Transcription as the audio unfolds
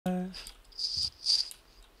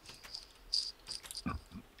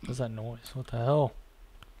What's that noise? What the hell?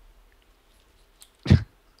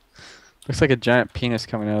 Looks like a giant penis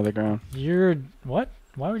coming out of the ground. You're what?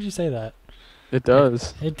 Why would you say that? It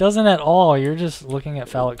does. It doesn't at all. You're just looking at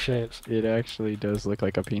phallic shapes. It actually does look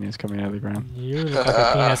like a penis coming out of the ground. You look like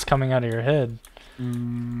a penis coming out of your head.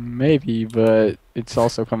 Maybe, but it's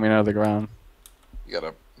also coming out of the ground. He got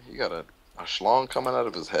a schlong coming out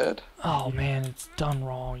of his head. Oh man, it's done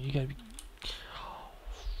wrong. You gotta be.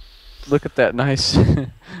 Look at that nice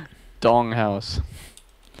dong house.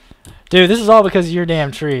 Dude, this is all because of your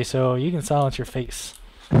damn tree, so you can silence your face.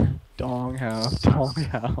 Dong house. Dong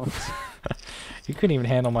house. You couldn't even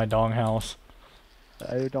handle my dong house.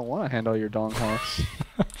 I don't want to handle your dong house.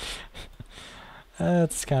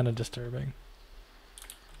 That's kind of disturbing.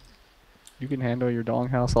 You can handle your dong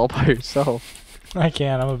house all by yourself. I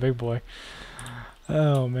can. I'm a big boy.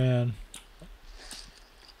 Oh man.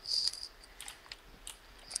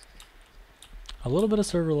 A little bit of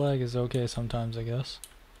server lag is okay sometimes, I guess.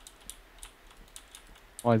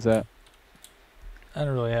 Why is that? I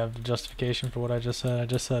don't really have justification for what I just said. I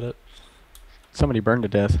just said it. Somebody burned to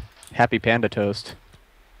death. Happy Panda Toast.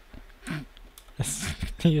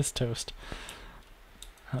 He is toast.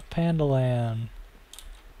 Pandaland.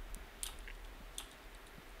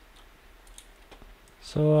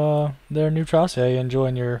 So, there, new Trossi, are you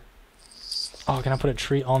enjoying your... Oh, can I put a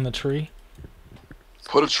tree on the tree?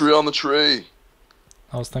 Put a tree on the tree.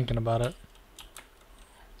 I was thinking about it.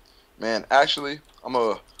 Man, actually, I'm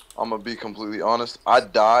gonna be completely honest. I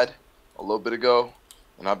died a little bit ago,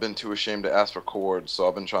 and I've been too ashamed to ask for cords, so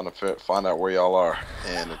I've been trying to find out where y'all are,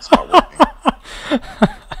 and it's not working.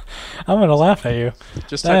 I'm gonna laugh at you.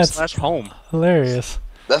 Just type That's slash home. hilarious.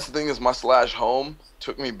 That's the thing is my slash home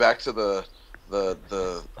took me back to the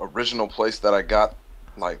original place that I got,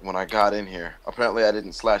 like when I got in here. Apparently I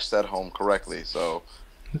didn't slash set home correctly, so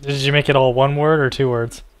Did you make it all one word or two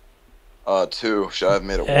words? 2. Should I have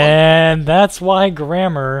made it 1? And that's why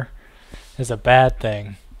grammar is a bad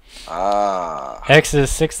thing. Ah. X is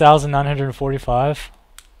 6,945.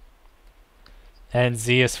 And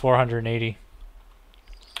Z is 480.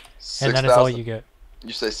 And that is all you get.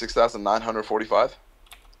 You say 6,945?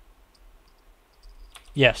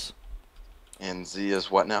 Yes. And Z is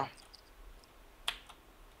what now?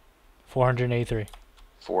 483.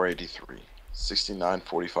 483.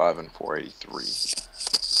 6945 and 483.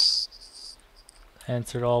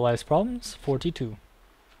 Answered all life's problems. 42.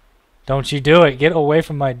 Don't you do it. Get away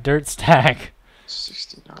from my dirt stack.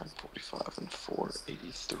 6945 and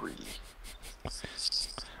 483.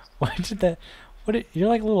 Why did that... You're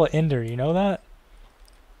like a little ender, you know that?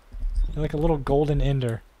 You're like a little golden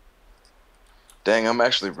ender. Dang, I'm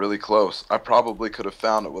actually really close. I probably could have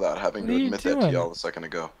found it without having to admit that to y'all a second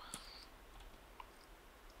ago.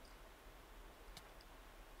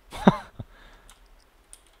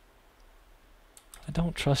 I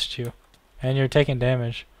don't trust you. And you're taking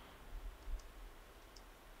damage.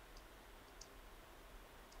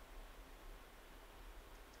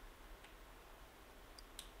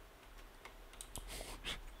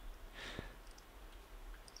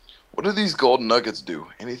 What do these golden nuggets do?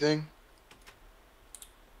 Anything?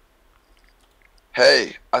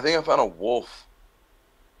 Hey, I think I found a wolf.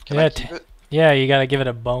 Can I keep it? Yeah, you gotta give it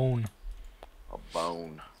a bone. A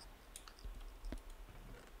bone.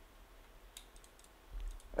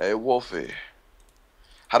 Hey, Wolfie.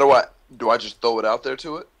 How do I just throw it out there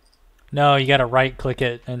to it? No, you gotta right click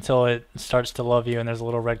it until it starts to love you and there's a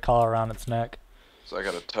little red collar around its neck. So I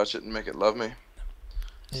gotta touch it and make it love me?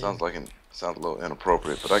 Yeah. Sounds a little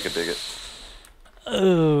inappropriate, but I could dig it.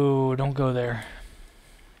 Oh, don't go there.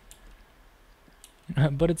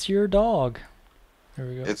 But it's your dog. There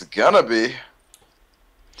we go. It's gonna be.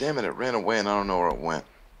 Damn it, it ran away and I don't know where it went.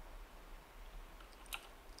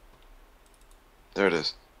 There it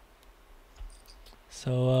is.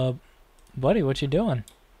 So, buddy, what you doing?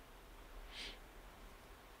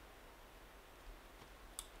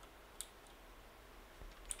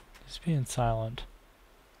 Just being silent.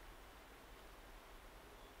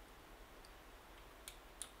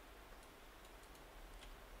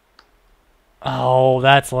 Oh,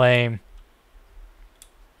 that's lame.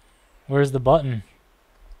 Where's the button?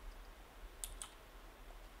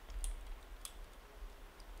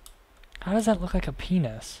 How does that look like a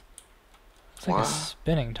penis? It's like What? a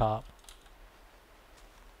spinning top.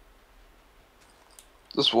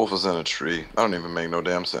 This wolf is in a tree. I don't even make no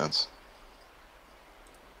damn sense.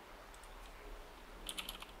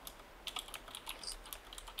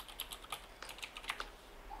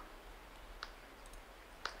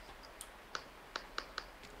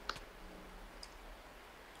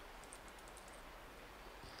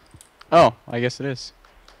 Oh, I guess it is.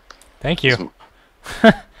 Thank you.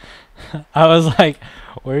 I was like,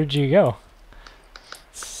 where'd you go?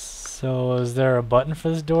 So is there a button for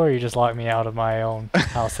this door, or you just locked me out of my own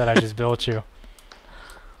house that I just built you?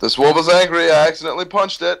 This wolf is angry. I accidentally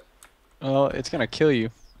punched it. Well, it's gonna kill you.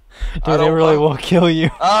 Dude, it really will kill you.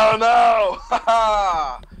 Oh no!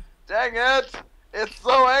 Dang it! It's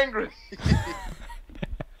so angry.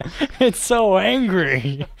 It's so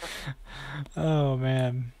angry. Oh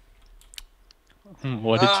man.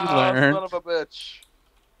 What did you learn? Son of a bitch.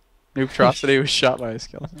 Noobtrocity was shot by a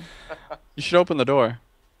skeleton. You should open the door.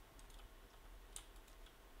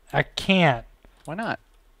 I can't, Why not?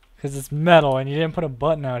 because it's metal and you didn't put a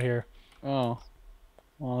button out here. Oh.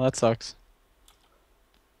 Well, that sucks.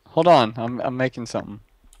 Hold on. I'm making something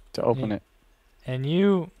to open it. And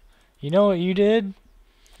you know what you did?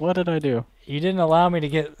 What did I do? You didn't allow me to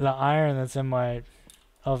get the iron that's in my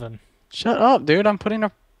oven. Shut up, dude. I'm putting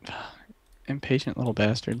a... Impatient little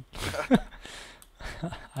bastard.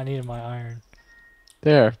 I needed my iron.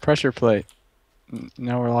 There. Pressure plate.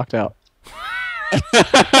 Now we're locked out.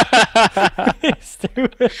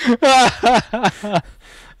 Stupid.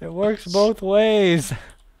 It works both ways.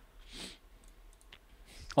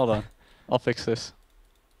 Hold on. I'll fix this.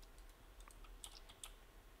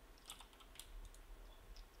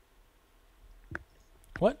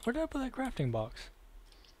 What? Where did I put that crafting box?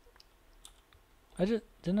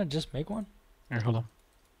 Didn't I just make one? Here, hold on.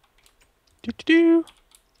 Do.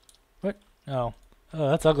 Oh. Oh,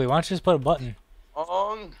 that's ugly. Why don't you just put a button?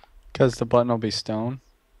 Because the button will be stone.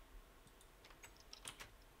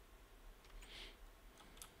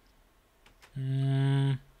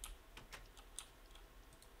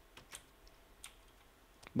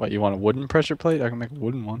 What, you want a wooden pressure plate? I can make a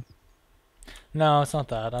wooden one. No, it's not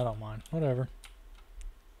that. I don't mind. Whatever.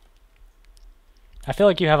 I feel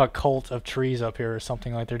like you have a cult of trees up here or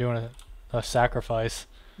something, like they're doing a sacrifice.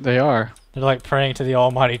 They are. They're like praying to the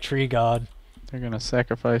almighty tree god. They're gonna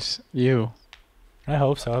sacrifice you. I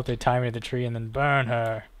hope so. I hope they tie me to the tree and then burn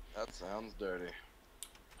her. That sounds dirty.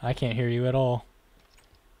 I can't hear you at all.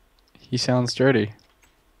 He sounds dirty.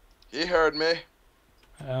 He heard me.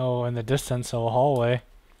 Oh, in the distance, a hallway.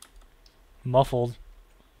 Muffled.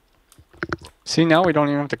 See, now we don't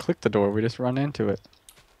even have to click the door. We just run into it.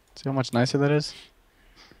 See how much nicer that is?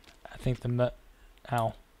 I think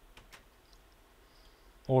ow.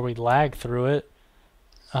 Or we lag through it.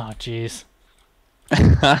 Oh, jeez.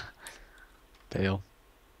 Fail.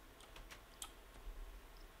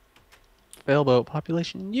 Fail boat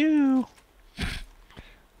population you.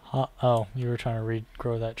 Oh, you were trying to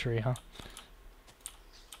regrow that tree, huh?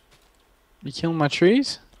 You killing my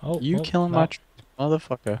trees? Oh, You killing my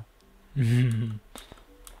motherfucker. You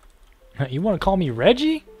want to call me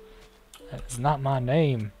Reggie? That is not my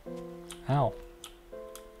name. Ow.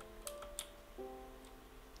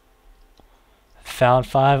 Found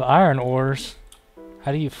 5 iron ores.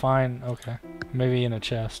 How do you find... Okay. Maybe in a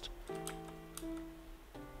chest.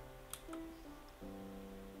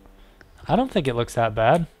 I don't think it looks that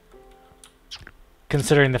bad.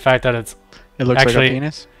 Considering the fact that it's... It looks actually, like a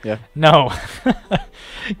penis? Yeah. No.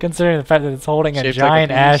 Considering the fact that it's holding a Shaped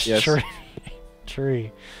giant like a penis, ash yes.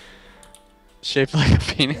 tree. Shaped like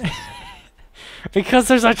a penis? Because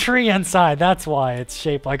there's a tree inside. That's why it's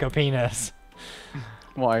shaped like a penis.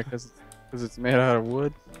 Why? Because it's made out of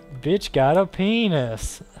wood? Bitch got a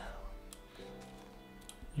penis.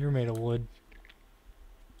 You're made of wood.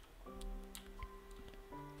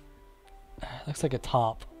 Looks like a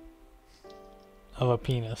top of a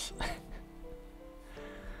penis.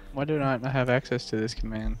 Why do I not have access to this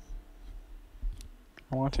command?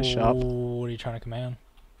 I want to shop. What are you trying to command?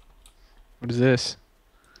 What is this?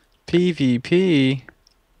 PvP?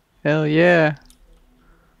 Hell yeah.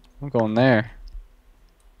 I'm going there.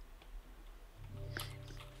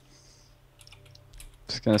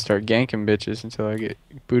 Just gonna start ganking bitches until I get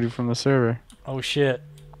booted from the server. Oh shit.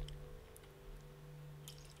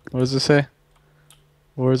 What does it say?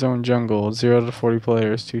 Warzone Jungle, 0 to 40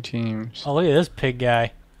 players, 2 teams. Oh, look at this pig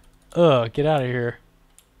guy. Ugh, get out of here.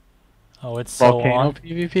 Oh, it's so Volcano on.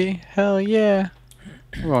 PvP? Hell yeah.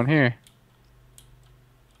 I'm going here.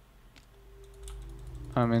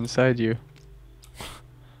 I'm inside you.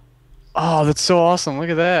 Oh, that's so awesome. Look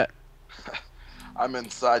at that. I'm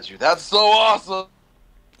inside you. That's so awesome.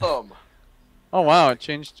 Oh, wow. It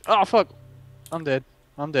changed. Oh, fuck. I'm dead.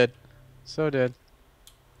 I'm dead. So dead.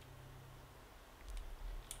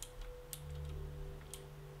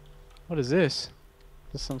 What is this?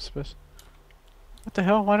 Is this some special? What the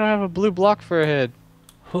hell? Why do I have a blue block for a head?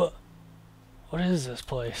 What is this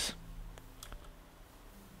place?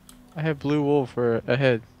 I have blue wool for a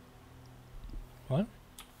head. What?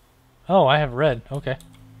 Oh, I have red. Okay.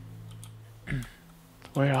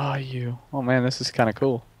 Where are you? Oh man, this is kind of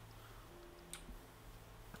cool.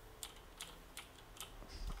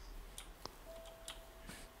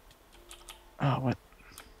 Oh, what?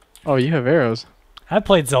 Oh, you have arrows. I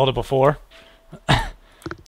played Zelda before.